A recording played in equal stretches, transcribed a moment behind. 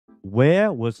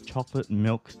Where was chocolate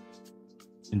milk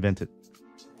invented?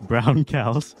 Brown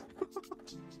cows.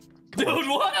 Dude,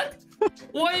 what?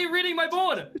 Why are you reading my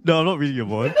board? No, I'm not reading your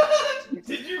board.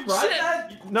 Did you write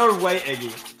that? No way,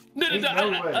 Eggy. No,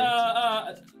 No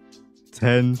way.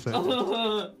 10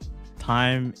 seconds.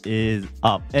 Time is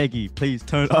up. Eggy, please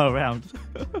turn around.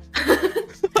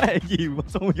 Eggy,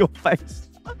 what's wrong with your face?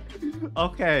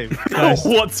 Okay. Nice.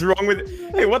 What's wrong with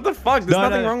it? Hey, what the fuck? There's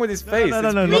nothing wrong with his face. No,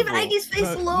 It's no. Leave beautiful. Eggy's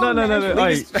face alone. No.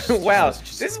 Please. Wow,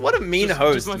 this is what a mean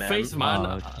host, just my man. face, man.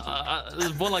 Oh.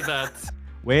 There's one like that.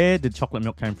 Where did chocolate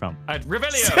milk come from? Alright,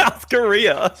 Revelio. South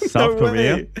Korea. South No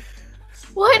Korea? way.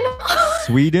 What?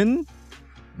 Sweden?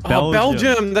 Oh,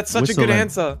 Belgium. That's such a good Switzerland.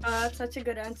 answer. That's such a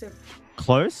good answer.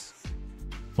 Close,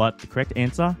 but the correct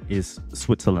answer is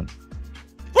Switzerland.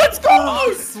 Let's go!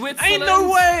 Oh, Switzerland. Ain't no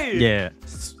way! Yeah.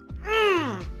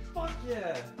 Fuck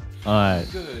yeah.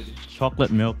 Alright. Good.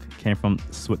 Chocolate milk came from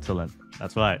Switzerland.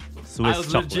 That's right. Swiss I was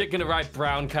chocolate. legit gonna write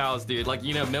brown cows, dude. Like,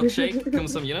 you know, milkshake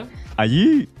comes from, you know? Are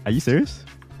you serious?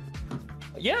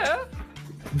 Yeah.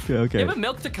 Okay. You ever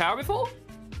milked a cow before?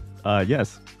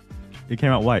 Yes. It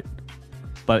came out white.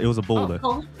 But it was a bull though.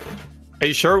 Oh, Are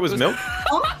you sure it was milk?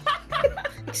 oh.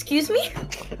 Excuse me?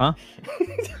 Huh?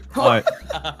 Alright.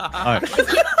 Alright.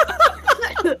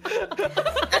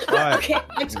 Alright. Okay,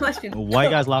 next question. Why are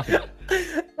you guys laughing?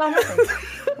 No, nothing.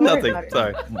 Don't worry Nothing. about it.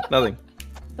 Sorry. Nothing.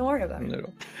 Don't worry about it.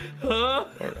 No. Huh?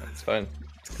 Alright, it's fine.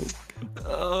 It's cool.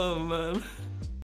 Oh, man.